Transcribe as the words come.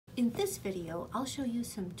In this video, I'll show you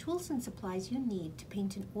some tools and supplies you need to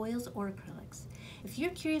paint in oils or acrylics. If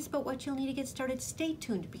you're curious about what you'll need to get started, stay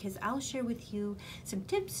tuned because I'll share with you some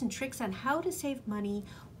tips and tricks on how to save money,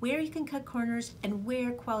 where you can cut corners, and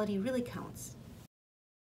where quality really counts.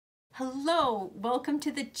 Hello, welcome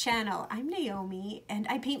to the channel. I'm Naomi and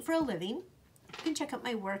I paint for a living. You can check out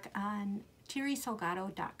my work on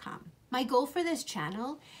thierrysalgado.com. My goal for this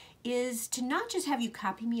channel is to not just have you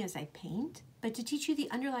copy me as I paint, but to teach you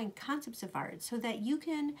the underlying concepts of art so that you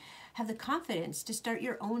can have the confidence to start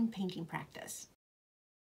your own painting practice.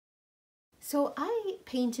 So I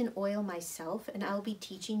paint in oil myself, and I'll be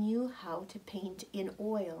teaching you how to paint in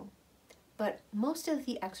oil. But most of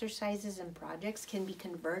the exercises and projects can be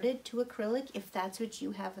converted to acrylic if that's what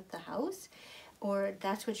you have at the house or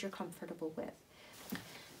that's what you're comfortable with.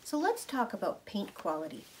 So let's talk about paint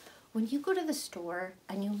quality. When you go to the store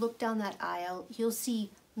and you look down that aisle, you'll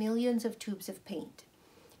see millions of tubes of paint,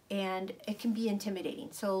 and it can be intimidating.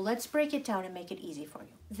 So let's break it down and make it easy for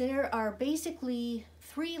you. There are basically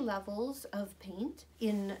 3 levels of paint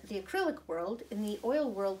in the acrylic world. In the oil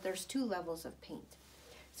world, there's 2 levels of paint.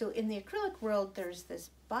 So in the acrylic world, there's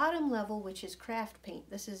this bottom level, which is craft paint.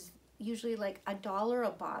 This is usually like $1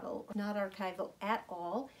 a bottle, not archival at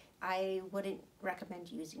all. I wouldn't recommend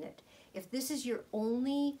using it. If this is your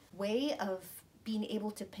only way of being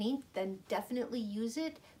able to paint, then definitely use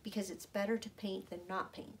it because it's better to paint than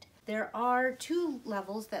not paint. There are 2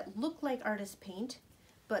 levels that look like artist paint,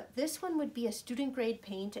 but this one would be a student grade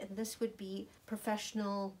paint and this would be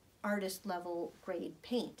professional artist level grade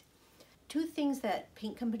paint. 2 things that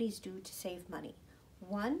paint companies do to save money.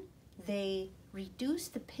 1, they reduce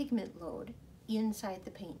the pigment load inside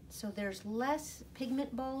the paint. So there's less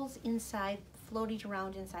pigment balls inside, floating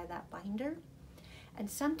around inside that binder. And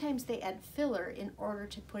sometimes they add filler in order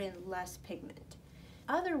to put in less pigment.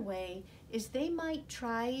 Other way is they might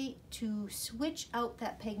try to switch out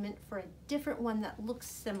that pigment for a different one that looks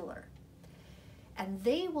similar. And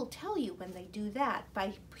they will tell you when they do that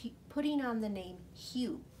by putting on the name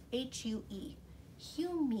hue, H-U-E.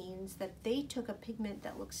 Hue means that they took a pigment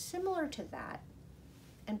that looks similar to that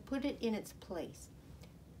and put it in its place.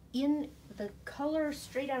 In the color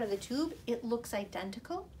straight out of the tube, it looks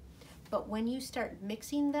identical. But when you start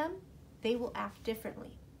mixing them, they will act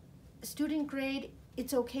differently. Student grade,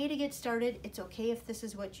 it's okay to get started. It's okay if this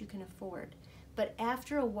is what you can afford. But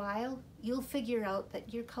after a while, you'll figure out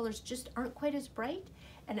that your colors just aren't quite as bright.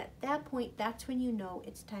 And at that point, that's when you know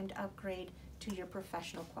it's time to upgrade to your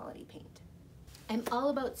professional quality paint. I'm all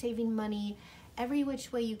about saving money every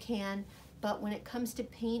which way you can, but when it comes to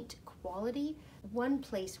paint quality, one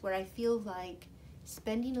place where I feel like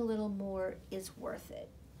spending a little more is worth it.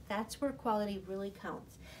 That's where quality really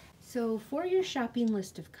counts. So for your shopping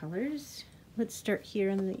list of colors, let's start here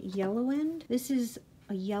on the yellow end. This is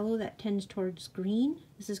a yellow that tends towards green.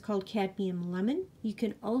 This is called cadmium lemon. You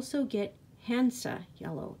can also get Hansa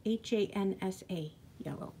yellow, H-A-N-S-A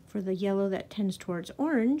yellow. For the yellow that tends towards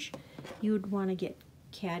orange, you would want to get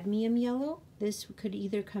cadmium yellow. This could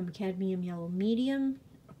either come cadmium yellow medium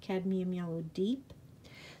or cadmium yellow deep.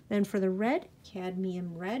 Then for the red,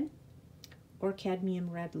 cadmium red or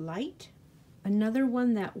cadmium red light. Another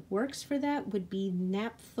one that works for that would be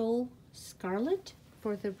naphthol scarlet.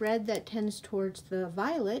 For the red that tends towards the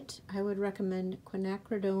violet, I would recommend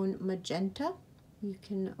quinacridone magenta. You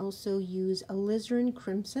can also use alizarin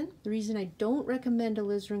crimson. The reason I don't recommend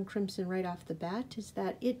alizarin crimson right off the bat is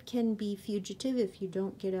that it can be fugitive if you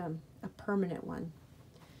don't get a permanent one.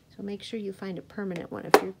 So make sure you find a permanent one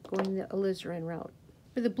if you're going the alizarin route.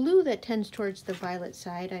 For the blue that tends towards the violet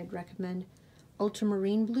side, I'd recommend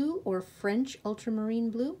ultramarine blue or French ultramarine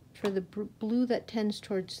blue. For the blue that tends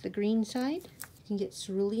towards the green side, you can get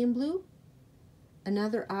cerulean blue.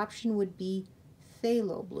 Another option would be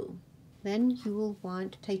phthalo blue. Then you will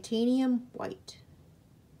want titanium white.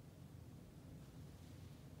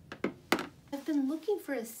 I've been looking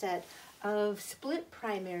for a set of split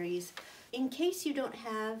primaries. In case you don't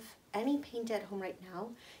have any paint at home right now,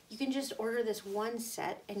 you can just order this one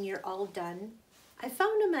set and you're all done. I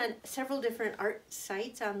found them at several different art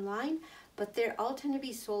sites online, but they all tend to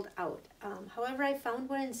be sold out. However, I found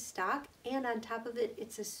one in stock, and on top of it,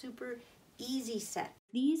 it's a super easy set.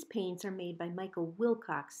 These paints are made by Michael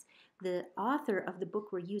Wilcox, the author of the book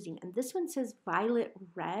we're using, and this one says violet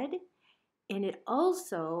red, and it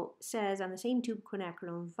also says on the same tube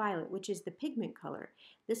quinacridone violet, which is the pigment color.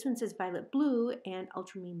 This one says violet blue and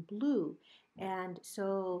ultramarine blue, and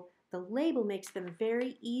so the label makes them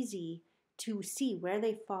very easy to see where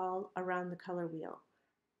they fall around the color wheel.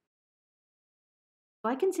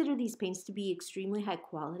 I consider these paints to be extremely high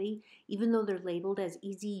quality. Even though they're labeled as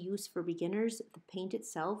easy use for beginners, the paint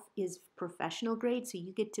itself is professional grade, so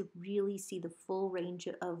you get to really see the full range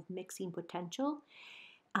of mixing potential.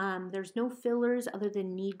 There's no fillers other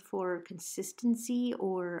than need for consistency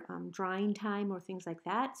or drying time or things like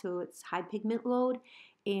that. So it's high pigment load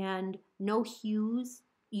and no hues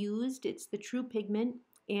used. It's the true pigment,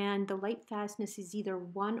 and the light fastness is either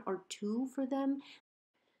 1 or 2 for them.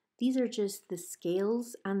 These are just the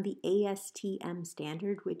scales on the ASTM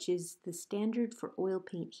standard, which is the standard for oil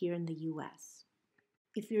paint here in the US.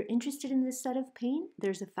 If you're interested in this set of paint,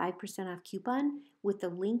 there's a 5% off coupon with the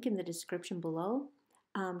link in the description below.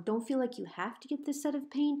 Don't feel like you have to get this set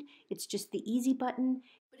of paint. It's just the easy button.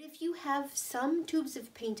 But if you have some tubes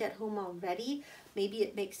of paint at home already, maybe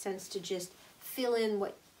it makes sense to just fill in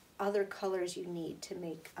what other colors you need to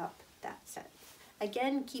make up that set.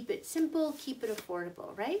 Again, keep it simple, keep it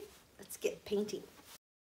affordable, right? Let's get painting.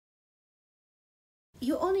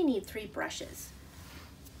 You only need 3 brushes.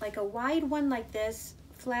 Like a wide one like this,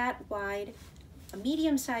 flat, wide, a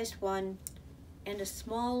medium-sized one, and a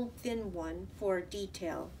small, thin one for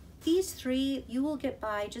detail. These 3 you will get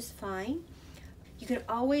by just fine. You can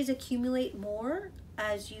always accumulate more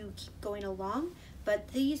as you keep going along, but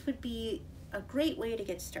these would be a great way to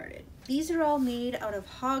get started. These are all made out of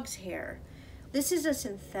hog's hair. This is a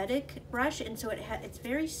synthetic brush, and so it's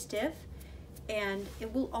very stiff, and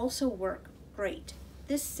it will also work great.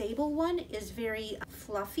 This sable one is very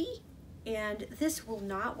fluffy, and this will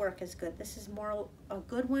not work as good. This is more a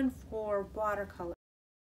good one for watercolor.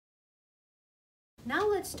 Now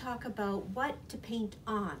let's talk about what to paint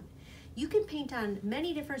on. You can paint on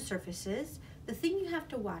many different surfaces. The thing you have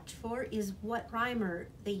to watch for is what primer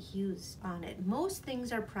they use on it. Most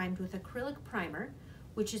things are primed with acrylic primer,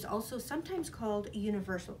 which is also sometimes called a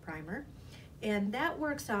universal primer, and that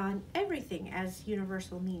works on everything, as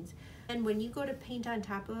universal means. And when you go to paint on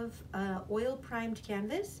top of oil primed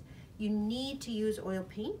canvas, you need to use oil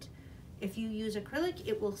paint. If you use acrylic,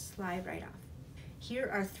 it will slide right off. Here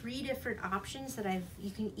are 3 different options that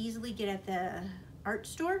you can easily get at the art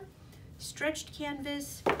store. Stretched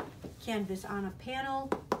canvas, canvas on a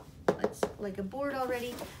panel, it's like a board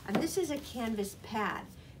already, and this is a canvas pad.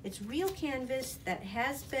 It's real canvas that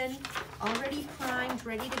has been already primed,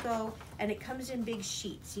 ready to go, and it comes in big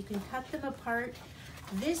sheets. You can cut them apart.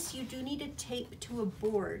 This you do need to tape to a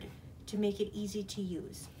board to make it easy to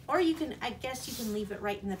use. Or you can, I guess you can leave it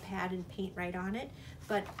right in the pad and paint right on it,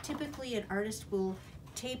 but typically an artist will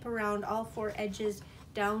tape around all 4 edges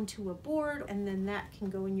down to a board, and then that can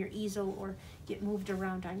go in your easel or get moved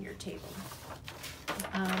around on your table.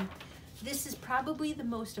 This is probably the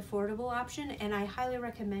most affordable option, and I highly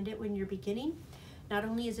recommend it when you're beginning. Not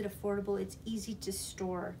only is it affordable, it's easy to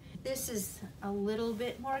store. This is a little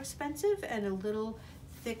bit more expensive and a little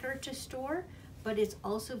thicker to store, but it's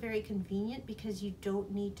also very convenient because you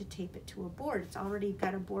don't need to tape it to a board. It's already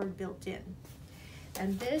got a board built in.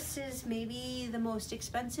 And this is maybe the most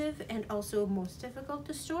expensive and also most difficult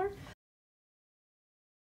to store.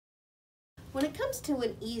 When it comes to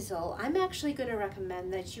an easel, I'm actually going to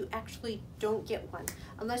recommend that you actually don't get one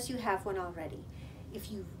unless you have one already.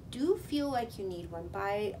 If you do feel like you need one,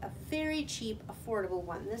 buy a very cheap, affordable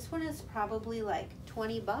one. This one is probably like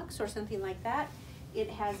 20 bucks or something like that. It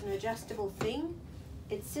has an adjustable thing.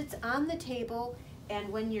 It sits on the table, and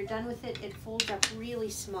when you're done with it, it folds up really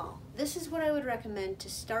small. This is what I would recommend to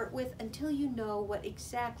start with until you know what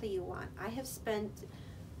exactly you want. I have spent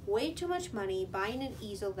way too much money buying an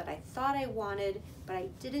easel that I thought I wanted, but I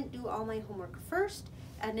didn't do all my homework first,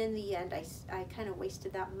 and in the end I kind of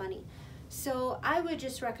wasted that money. So I would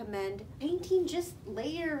just recommend painting, just lay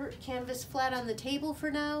your canvas flat on the table for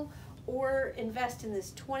now, or invest in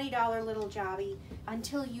this $20 little jobby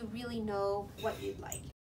until you really know what you'd like.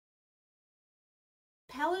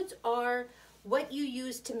 Palettes are what you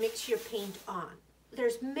use to mix your paint on.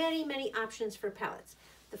 There's many options for palettes.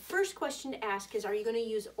 The first question to ask is, are you going to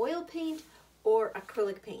use oil paint or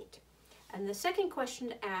acrylic paint? And the second question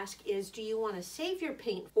to ask is, do you want to save your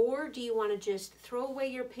paint, or do you want to just throw away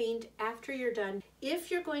your paint after you're done? If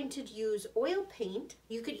you're going to use oil paint,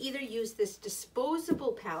 you could either use this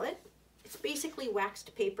disposable palette. It's basically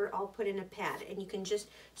waxed paper all put in a pad, and you can just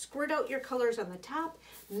squirt out your colors on the top,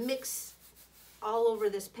 mix all over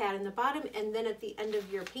this pad in the bottom, and then at the end of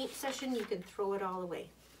your paint session you can throw it all away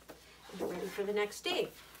and get ready for the next day.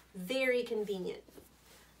 Very convenient.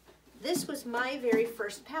 This was my very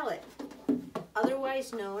first palette,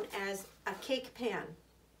 otherwise known as a cake pan.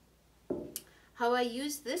 How I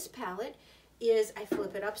use this palette is I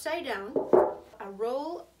flip it upside down, a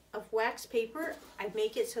roll of wax paper, I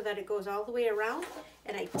make it so that it goes all the way around,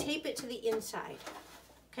 and I tape it to the inside.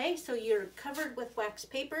 Okay, so you're covered with wax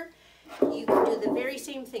paper. You can do the very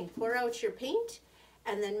same thing. Pour out your paint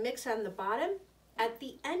and then mix on the bottom. At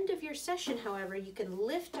the end of your session, however, you can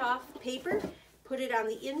lift off paper, put it on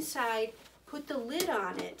the inside, put the lid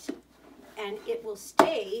on it, and it will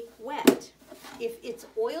stay wet. If it's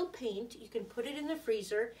oil paint, you can put it in the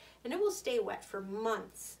freezer and it will stay wet for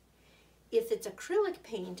months. If it's acrylic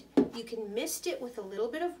paint, you can mist it with a little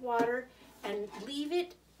bit of water and leave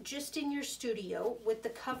it just in your studio with the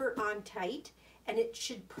cover on tight, and it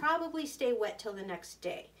should probably stay wet till the next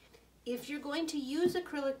day. If you're going to use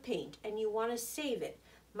acrylic paint and you want to save it,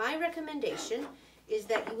 my recommendation is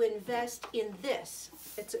that you invest in this.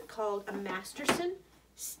 It's called a Masterson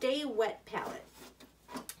Stay Wet palette.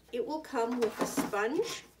 It will come with a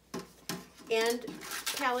sponge and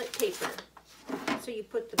palette paper. So you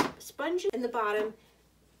put the sponge in the bottom,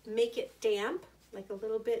 make it damp, like a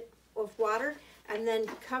little bit of water, and then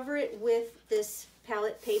cover it with this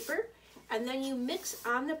palette paper. And then you mix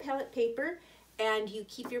on the palette paper and you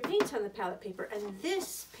keep your paints on the palette paper, and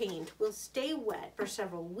this paint will stay wet for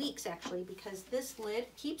several weeks actually, because this lid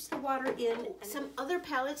keeps the water in. Some other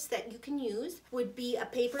palettes that you can use would be a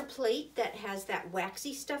paper plate that has that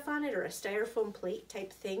waxy stuff on it, or a styrofoam plate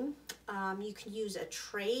type thing. You can use a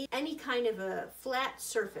tray. Any kind of a flat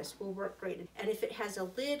surface will work great, and if it has a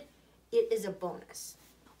lid, it is a bonus.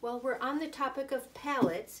 While we're on the topic of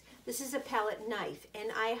palettes, this is a palette knife,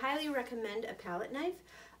 and I highly recommend a palette knife.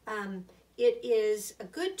 It is a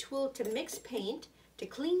good tool to mix paint, to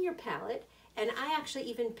clean your palette, and I actually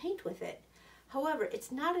even paint with it. However,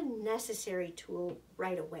 it's not a necessary tool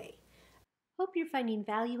right away. Hope you're finding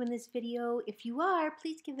value in this video. If you are,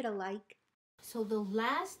 please give it a like. So the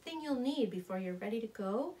last thing you'll need before you're ready to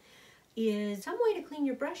go is some way to clean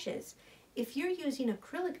your brushes. If you're using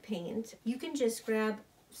acrylic paint, you can just grab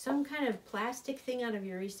some kind of plastic thing out of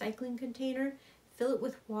your recycling container, fill it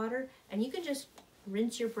with water, and you can just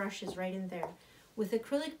rinse your brushes right in there. With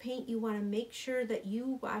acrylic paint, you want to make sure that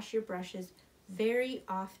you wash your brushes very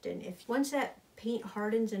often. Once that paint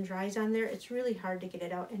hardens and dries on there, it's really hard to get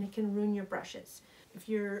it out, and it can ruin your brushes. If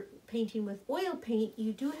you're painting with oil paint,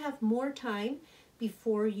 you do have more time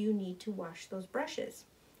before you need to wash those brushes.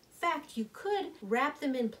 In fact, you could wrap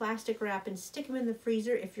them in plastic wrap and stick them in the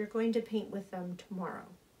freezer if you're going to paint with them tomorrow.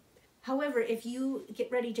 However, if you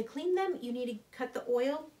get ready to clean them, you need to cut the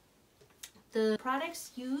oil. The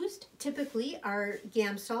products used typically are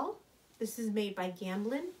Gamsol. This is made by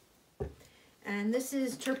Gamblin. And this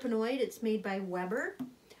is Terpenoid. It's made by Weber.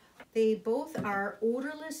 They both are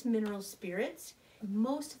odorless mineral spirits.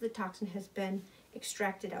 Most of the toxin has been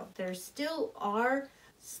extracted out. There still are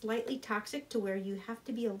slightly toxic to where you have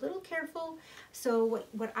to be a little careful. So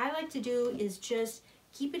what I like to do is just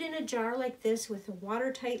keep it in a jar like this with a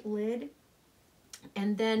watertight lid,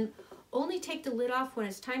 and then only take the lid off when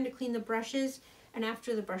it's time to clean the brushes, and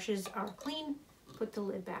after the brushes are clean, put the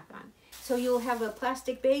lid back on. So you'll have a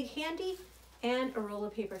plastic bag handy and a roll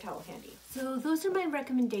of paper towel handy. So those are my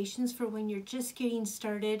recommendations for when you're just getting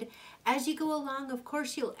started. As you go along, of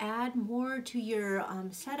course, you'll add more to your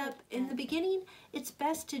setup. In the beginning, it's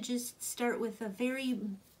best to just start with a very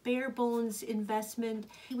bare bones investment,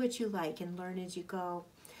 see what you like and learn as you go.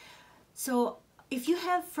 So if you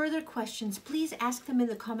have further questions, please ask them in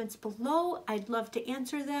the comments below. I'd love to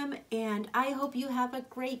answer them, and I hope you have a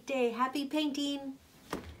great day. Happy painting!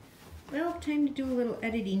 Well, time to do a little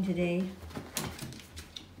editing today.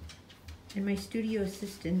 And my studio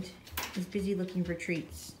assistant is busy looking for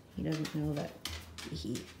treats. He doesn't know that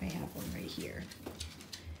I have one right here.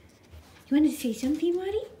 You want to say something,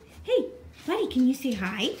 Waddy? Hey, Waddy, can you say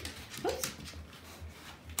hi? Oops.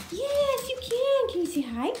 Yes, you can. Can you say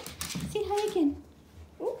hi? Say hi again.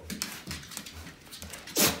 Oh.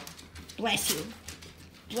 Bless you.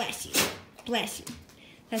 Bless you. Bless you.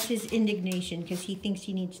 That's his indignation because he thinks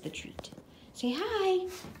he needs the treat. Say hi.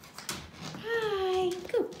 Hi.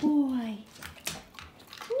 Good boy.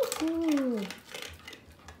 Woohoo.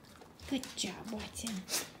 Good job, Watson.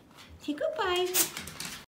 Say goodbye.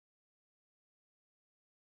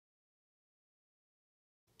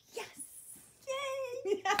 Yes.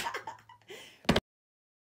 Yay.